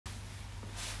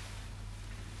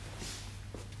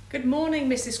Good morning,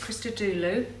 Mrs.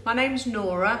 Christodoulou. My name's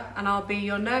Nora and I'll be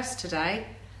your nurse today.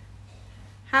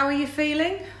 How are you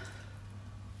feeling?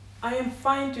 I am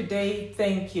fine today,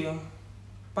 thank you.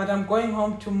 But I'm going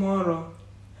home tomorrow.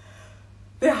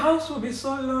 The house will be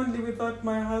so lonely without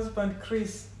my husband,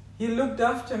 Chris. He looked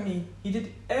after me. He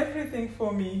did everything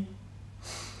for me.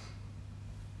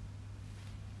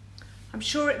 I'm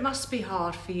sure it must be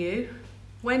hard for you.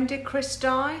 When did Chris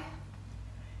die?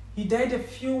 He died a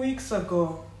few weeks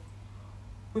ago.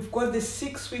 We've got the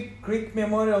 6-week Greek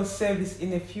memorial service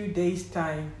in a few days'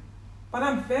 time. But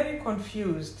I'm very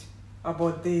confused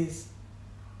about this.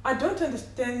 I don't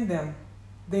understand them.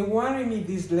 They worry me,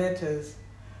 these letters.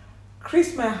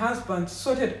 Chris, my husband,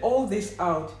 sorted all this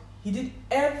out. He did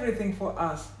everything for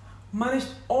us,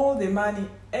 managed all the money,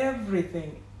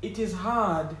 everything. It is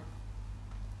hard.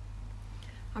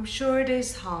 I'm sure it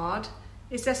is hard.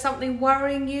 Is there something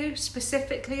worrying you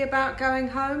specifically about going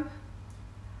home?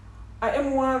 I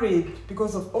am worried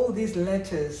because of all these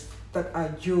letters that are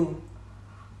due.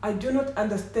 I do not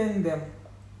understand them.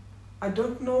 I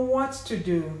don't know what to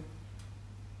do.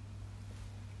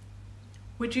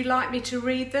 Would you like me to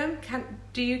read them?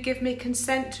 Do you give me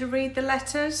consent to read the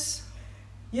letters?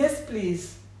 Yes,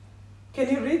 please. Can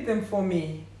you read them for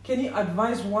me? Can you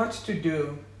advise what to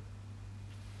do?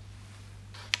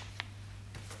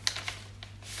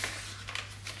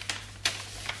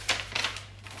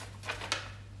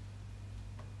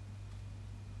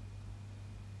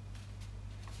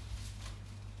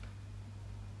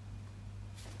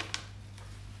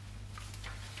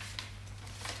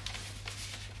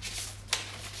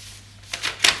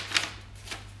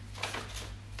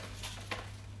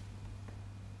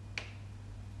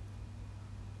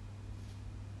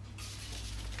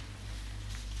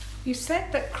 You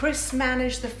said that Chris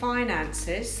managed the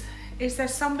finances. Is there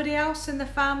somebody else in the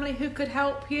family who could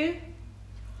help you?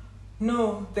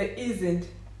 No, there isn't.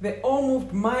 They all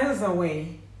moved miles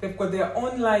away. They've got their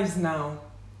own lives now.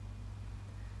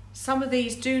 Some of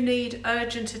these do need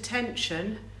urgent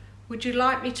attention. Would you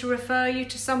like me to refer you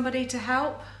to somebody to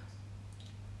help?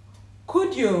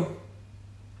 Could you?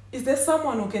 Is there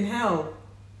someone who can help?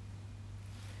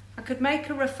 I could make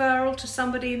a referral to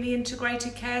somebody in the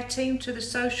integrated care team, to the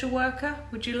social worker.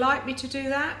 Would you like me to do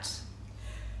that?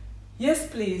 Yes,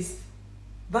 please.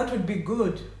 That would be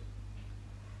good.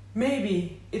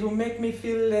 Maybe it will make me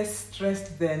feel less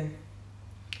stressed then.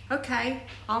 Okay,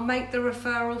 I'll make the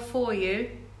referral for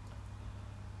you.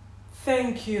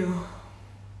 Thank you.